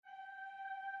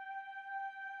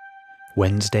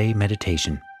Wednesday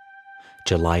Meditation,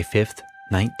 July 5th,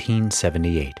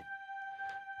 1978.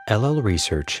 LL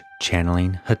Research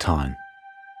Channeling Hatonn.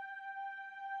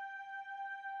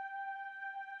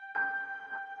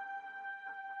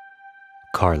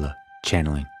 Carla,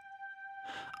 channeling.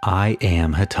 I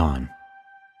am Hatonn.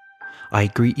 I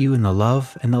greet you in the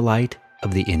love and the light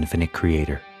of the infinite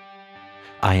Creator.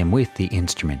 I am with the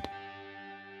instrument.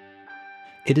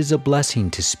 It is a blessing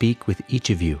to speak with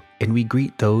each of you, and we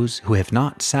greet those who have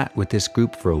not sat with this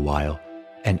group for a while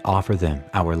and offer them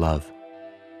our love.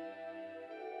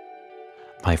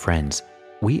 My friends,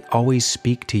 we always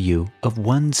speak to you of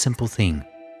one simple thing: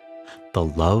 the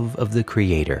love of the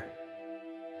Creator.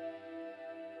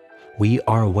 We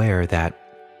are aware that,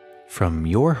 from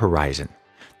your horizon,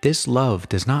 this love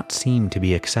does not seem to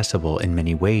be accessible in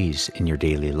many ways in your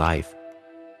daily life.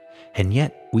 And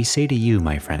yet we say to you,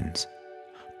 my friends,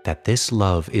 that this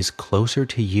love is closer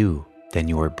to you than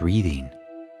your breathing,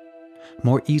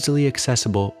 more easily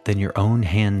accessible than your own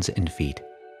hands and feet,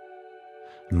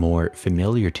 more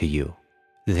familiar to you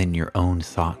than your own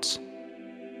thoughts.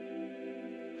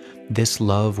 This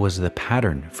love was the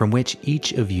pattern from which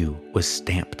each of you was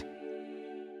stamped.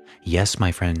 Yes,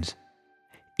 my friends,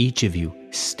 each of you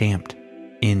stamped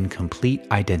in complete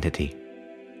identity.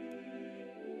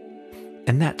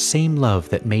 And that same love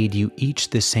that made you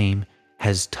each the same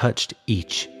has touched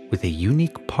each with a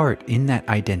unique part in that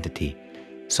identity,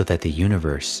 so that the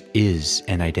universe is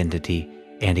an identity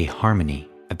and a harmony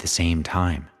at the same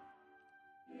time.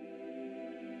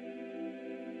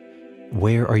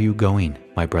 Where are you going,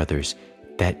 my brothers,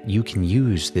 that you can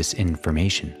use this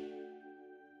information?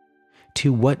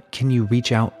 To what can you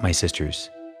reach out, my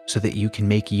sisters, so that you can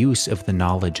make use of the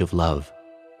knowledge of love?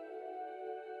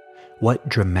 What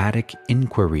dramatic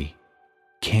inquiry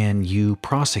can you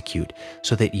prosecute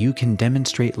so that you can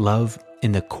demonstrate love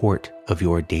in the court of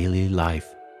your daily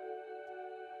life?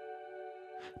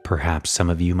 Perhaps some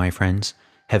of you, my friends,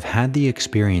 have had the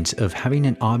experience of having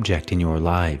an object in your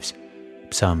lives,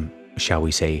 some, shall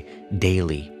we say,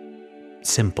 daily,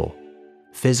 simple,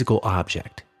 physical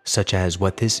object, such as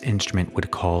what this instrument would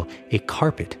call a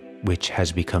carpet, which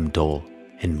has become dull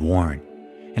and worn,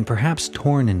 and perhaps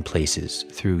torn in places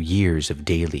through years of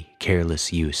daily,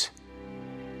 careless use.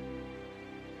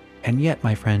 And yet,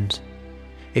 my friends,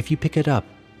 if you pick it up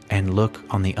and look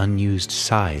on the unused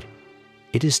side,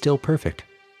 it is still perfect.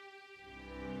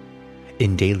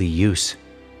 In daily use,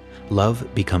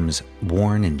 love becomes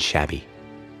worn and shabby.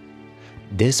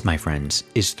 This, my friends,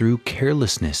 is through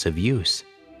carelessness of use.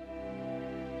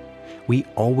 We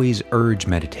always urge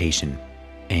meditation,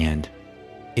 and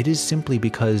it is simply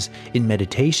because in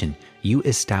meditation you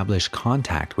establish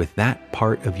contact with that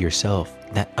part of yourself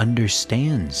that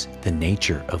understands the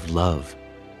nature of love.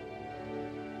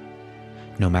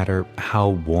 No matter how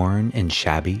worn and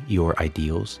shabby your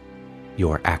ideals,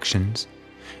 your actions,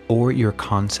 or your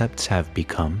concepts have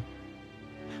become,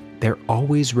 there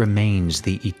always remains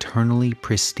the eternally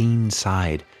pristine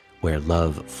side where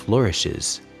love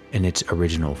flourishes in its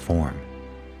original form.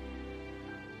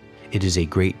 It is a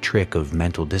great trick of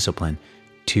mental discipline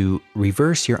to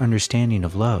reverse your understanding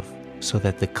of love so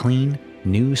that the clean,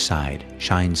 new side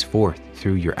shines forth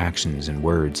through your actions and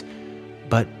words.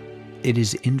 But it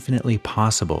is infinitely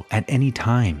possible at any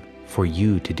time for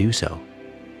you to do so.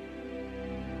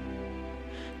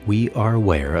 We are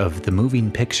aware of the moving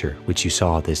picture which you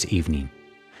saw this evening,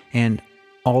 and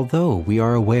although we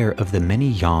are aware of the many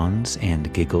yawns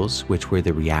and giggles which were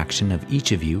the reaction of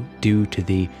each of you due to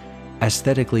the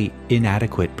aesthetically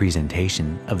inadequate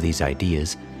presentation of these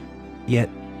ideas, yet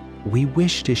we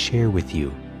wish to share with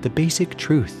you the basic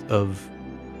truth of,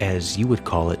 as you would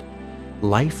call it,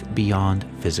 life beyond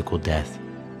physical death.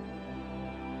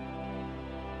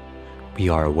 We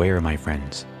are aware, my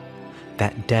friends,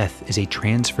 that death is a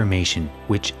transformation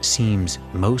which seems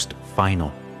most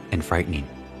final and frightening.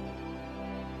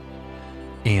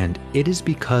 And it is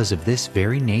because of this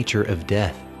very nature of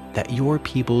death that your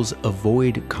peoples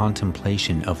avoid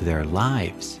contemplation of their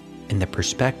lives in the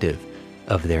perspective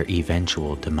of their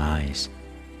eventual demise.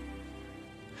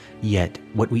 Yet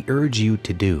what we urge you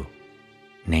to do,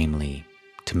 namely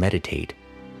to meditate,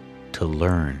 to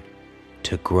learn,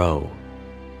 to grow,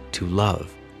 to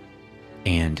love,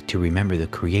 and to remember the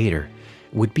Creator,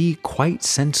 would be quite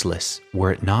senseless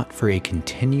were it not for a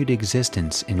continued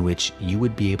existence in which you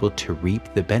would be able to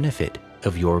reap the benefit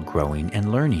of your growing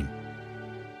and learning.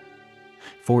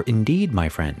 For indeed, my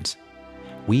friends,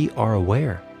 we are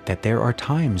aware that there are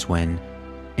times when,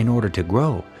 in order to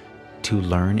grow, to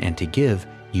learn and to give,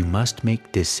 you must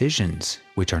make decisions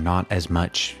which are not as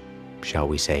much, shall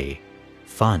we say,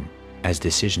 fun as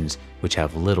decisions which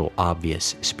have little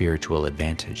obvious spiritual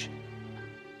advantage.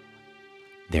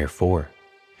 Therefore,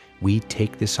 we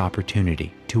take this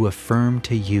opportunity to affirm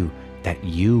to you that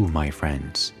you, my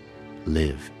friends,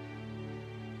 live.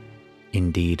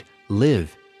 Indeed,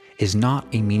 live is not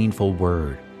a meaningful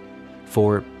word,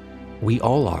 for we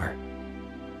all are.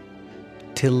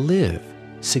 To live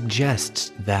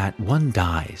suggests that one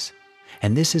dies,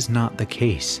 and this is not the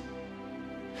case.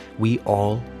 We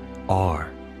all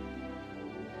are.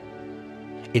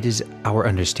 It is our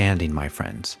understanding, my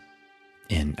friends,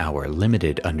 in our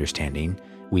limited understanding,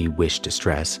 we wish to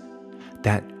stress,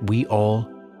 that we all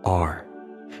are,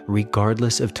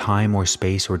 regardless of time or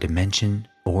space or dimension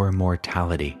or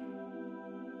mortality.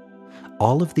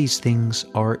 All of these things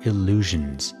are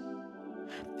illusions,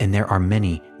 and there are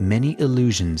many, many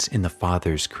illusions in the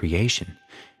Father's creation,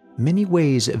 many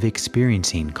ways of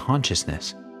experiencing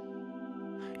consciousness.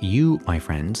 You, my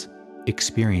friends,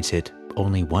 experience it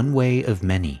only one way of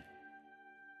many.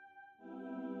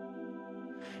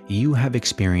 You have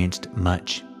experienced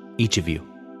much, each of you,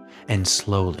 and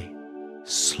slowly,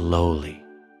 slowly,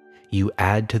 you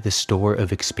add to the store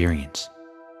of experience.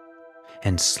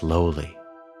 And slowly,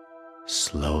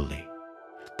 slowly,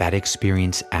 that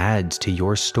experience adds to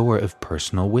your store of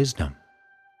personal wisdom.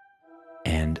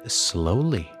 And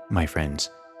slowly, my friends,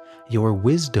 your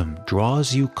wisdom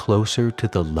draws you closer to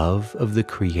the love of the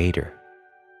Creator.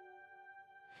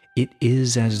 It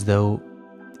is as though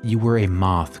you were a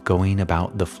moth going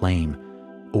about the flame,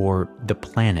 or the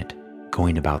planet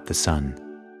going about the sun.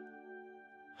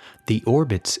 The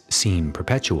orbits seem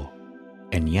perpetual,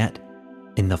 and yet,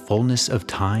 in the fullness of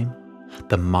time,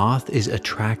 the moth is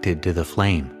attracted to the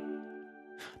flame.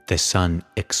 The sun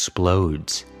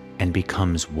explodes and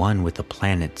becomes one with the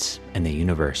planets and the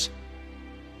universe.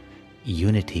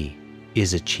 Unity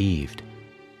is achieved.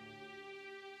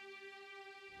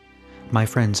 My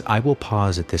friends, I will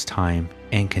pause at this time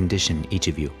and condition each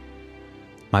of you.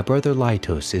 My brother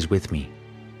Laitos is with me.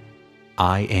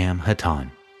 I am Hatonn.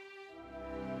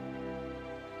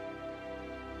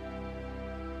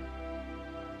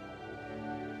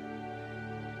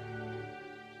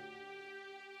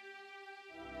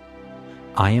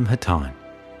 I am Hatonn.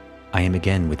 I am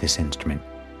again with this instrument.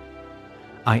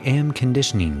 I am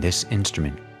conditioning this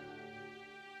instrument.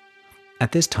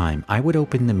 At this time, I would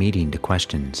open the meeting to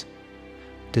questions.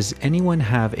 Does anyone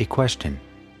have a question?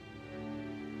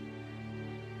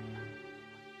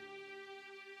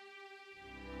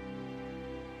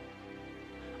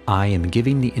 I am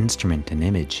giving the instrument an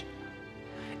image.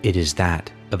 It is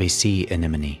that of a sea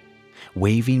anemone,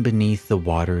 waving beneath the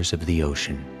waters of the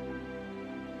ocean.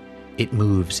 It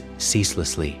moves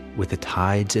ceaselessly with the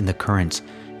tides and the currents,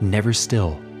 never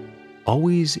still,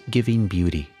 always giving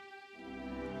beauty,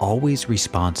 always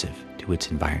responsive to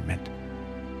its environment.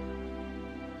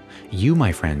 You,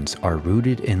 my friends, are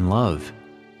rooted in love.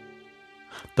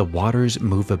 The waters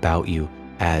move about you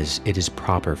as it is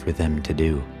proper for them to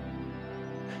do,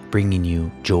 bringing you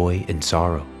joy and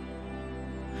sorrow.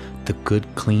 The good,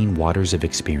 clean waters of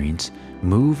experience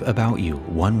move about you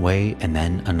one way and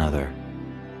then another.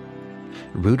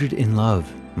 Rooted in love,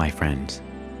 my friends,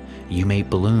 you may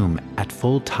bloom at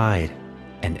full tide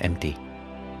and empty.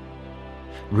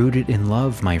 Rooted in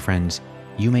love, my friends,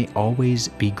 you may always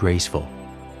be graceful,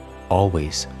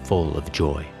 always full of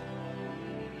joy.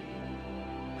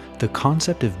 The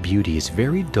concept of beauty is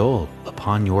very dull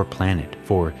upon your planet,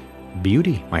 for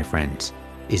beauty, my friends,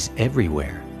 is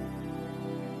everywhere.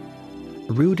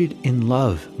 Rooted in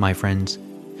love, my friends,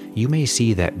 you may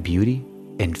see that beauty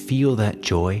and feel that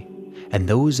joy, and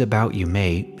those about you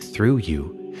may, through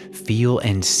you, feel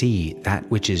and see that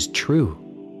which is true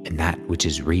and that which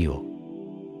is real.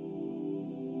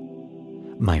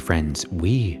 My friends,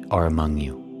 we are among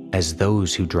you as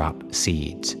those who drop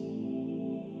seeds.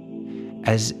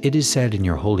 As it is said in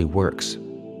your holy works,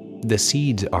 the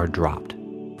seeds are dropped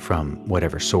from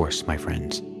whatever source, my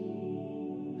friends.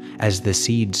 As the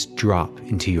seeds drop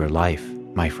into your life,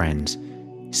 my friends,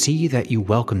 see that you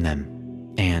welcome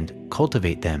them and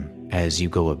cultivate them as you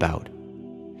go about.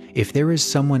 If there is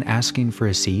someone asking for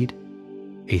a seed,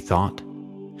 a thought,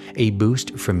 a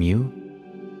boost from you,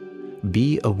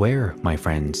 be aware, my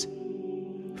friends,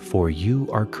 for you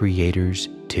are creators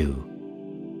too.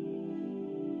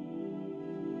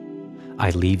 I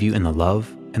leave you in the love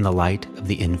and the light of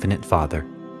the Infinite Father.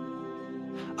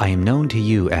 I am known to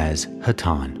you as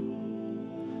Hatonn.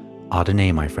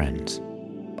 Adonai, my friends.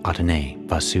 Adonai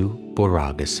Vasu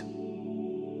Boragas.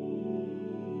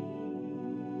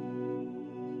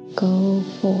 Go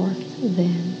forth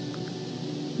then,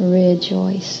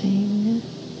 rejoicing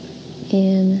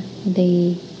in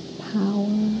the power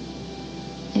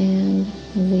and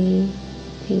the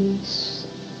peace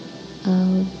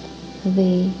of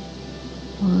the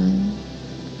one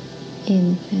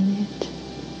infinite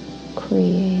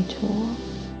Creator.